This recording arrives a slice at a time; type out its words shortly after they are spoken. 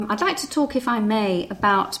I'd like to talk, if I may,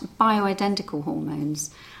 about bioidentical hormones.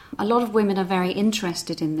 A lot of women are very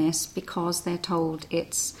interested in this because they're told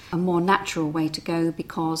it's a more natural way to go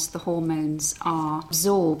because the hormones are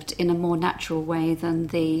absorbed in a more natural way than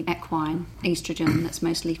the equine estrogen that's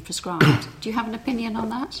mostly prescribed. Do you have an opinion on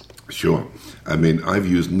that? Sure. I mean, I've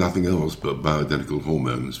used nothing else but bioidentical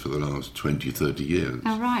hormones for the last 20, 30 years.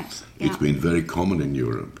 Oh, right. Yeah. It's been very common in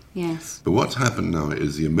Europe. Yes. But what's happened now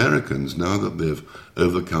is the Americans, now that they've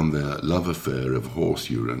overcome their love affair of horse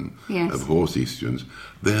urine, Yes. of horse estrogens,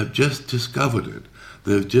 they have just discovered it.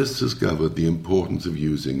 They've just discovered the importance of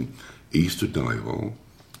using estradiol,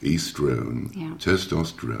 estrone, Yeah.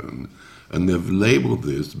 testosterone, and they've labelled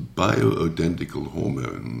this bioidentical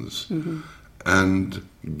hormones. Mm-hmm. And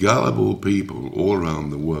gullible people all around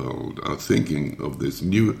the world are thinking of this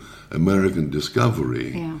new American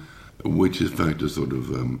discovery, Yeah. which is in fact a sort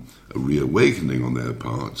of a reawakening on their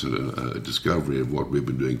part, a discovery of what we've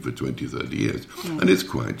been doing for 20, 30 years. Yeah. And it's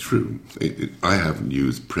quite true. I haven't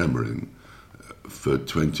used Premarin for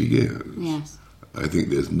 20 years. Yes. I think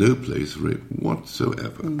there's no place for it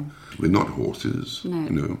whatsoever. We're not horses,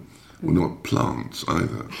 No. We're not plants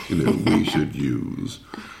either. We should use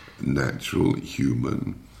natural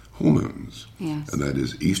human hormones. Yes. And that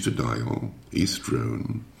is estradiol,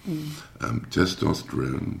 estrone,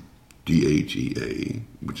 testosterone, DHEA,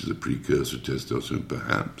 which is a precursor to testosterone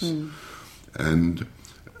perhaps, and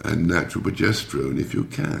natural progesterone if you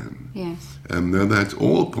can. Yes. Now that's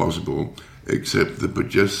all possible except the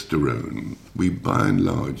progesterone. We by and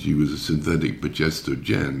large use a synthetic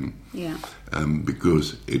progestogen Yeah.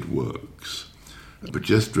 because it works. A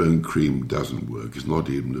progesterone cream doesn't work, it's not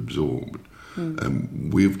even absorbed.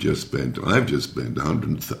 I've just spent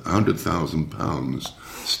 £100,000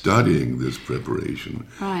 studying this preparation.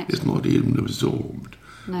 Right. It's not even absorbed.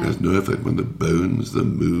 No. It has no effect on the bones, the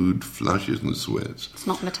mood, flushes and sweats. It's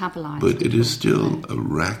not metabolized. But it is at all. still a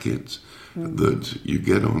racket that you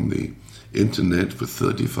get on the internet for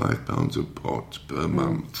 £35 a pot per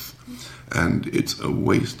month. And it's a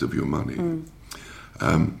waste of your money.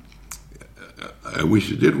 I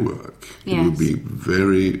wish it did work. Yes. It would be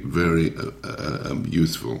very, very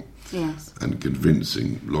useful Yes. and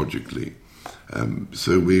convincing logically.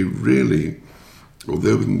 So we really,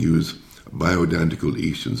 although we can use bioidentical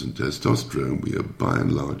estrogens and testosterone, we are by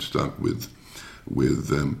and large stuck with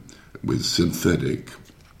synthetic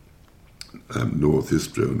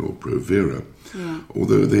northistrone or Provera. Yeah.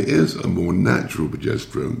 Although there is a more natural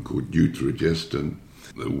progesterone called Neutrogestin,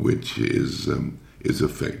 which is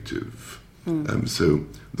effective. So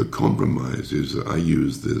the compromise is that I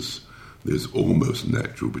use this almost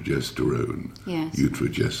natural progesterone, Yes.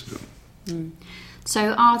 Neutrogestin.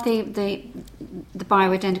 So are the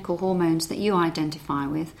bioidentical hormones that you identify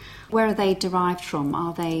with, where are they derived from?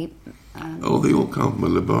 Are they... They all come from a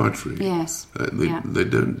laboratory. Yes. They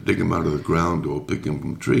don't dig them out of the ground or pick them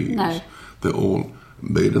from trees. No. They're all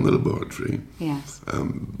made in the laboratory Yes.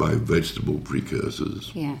 by vegetable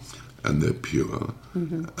precursors. Yes. And they're pure,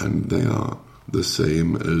 and they are the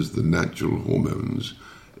same as the natural hormones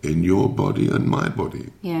in your body and my body.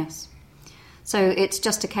 Yes. So it's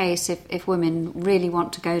just a case if women really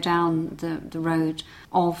want to go down the road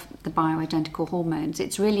of the bioidentical hormones,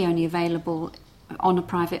 it's really only available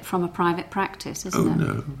from a private practice, isn't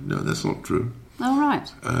it? No, that's not true. Oh,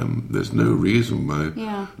 right. There's no reason why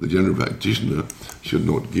the general practitioner should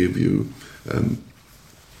not give you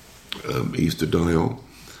estradiol,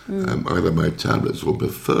 either by tablets or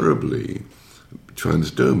preferably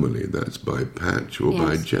transdermally, that's by patch or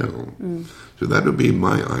by gel. So that would be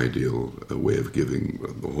my ideal way of giving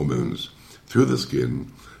the hormones through the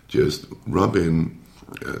skin. Just rub in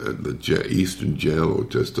the estrogen gel or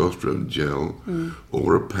testosterone gel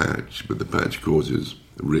or a patch, but the patch causes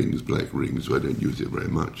rings, black rings, so I don't use it very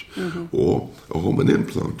much. Or a hormone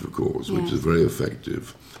implant, of course, which is very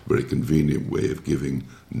effective, very convenient way of giving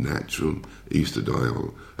natural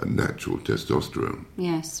estradiol and natural testosterone.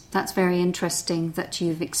 Yes, that's very interesting that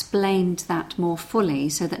you've explained that more fully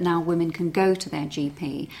so that now women can go to their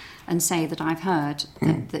GP and say that I've heard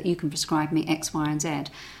that you can prescribe me X, Y and Z.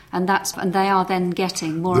 And they are then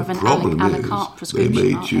getting more of an a la carte prescription.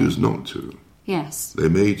 They may choose not to. Yes. They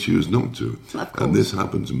may choose not to. Of course. And this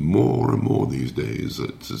happens more and more these days.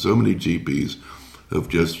 That so many GPs have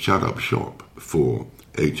just shut up shop for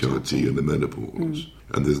HRT and the menopause.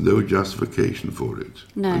 And there's no justification for it.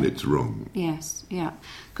 No. And it's wrong. Yes, yeah.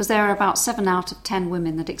 Because there are about 7 out of 10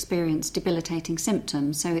 women that experience debilitating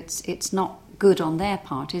symptoms, so it's not good on their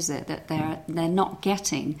part, is it? That they're not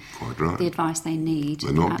getting Quite right. the advice they need.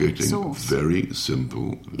 They're not at the getting source. very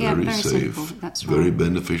simple, very safe, simple. That's very right.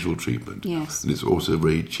 beneficial treatment. Yes. And it's also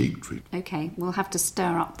very cheap treatment. Okay, we'll have to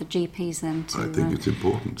stir up the GPs then I think it's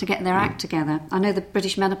important. to get their act together. I know the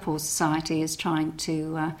British Menopause Society is trying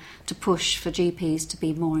to push for GPs to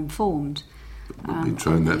be more informed. We've been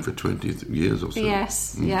trying that for 20 years or so.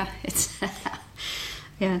 Yes, yeah, it's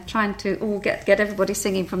trying to all get everybody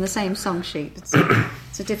singing from the same song sheet.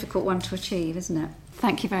 It's a difficult one to achieve, isn't it?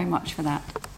 Thank you very much for that.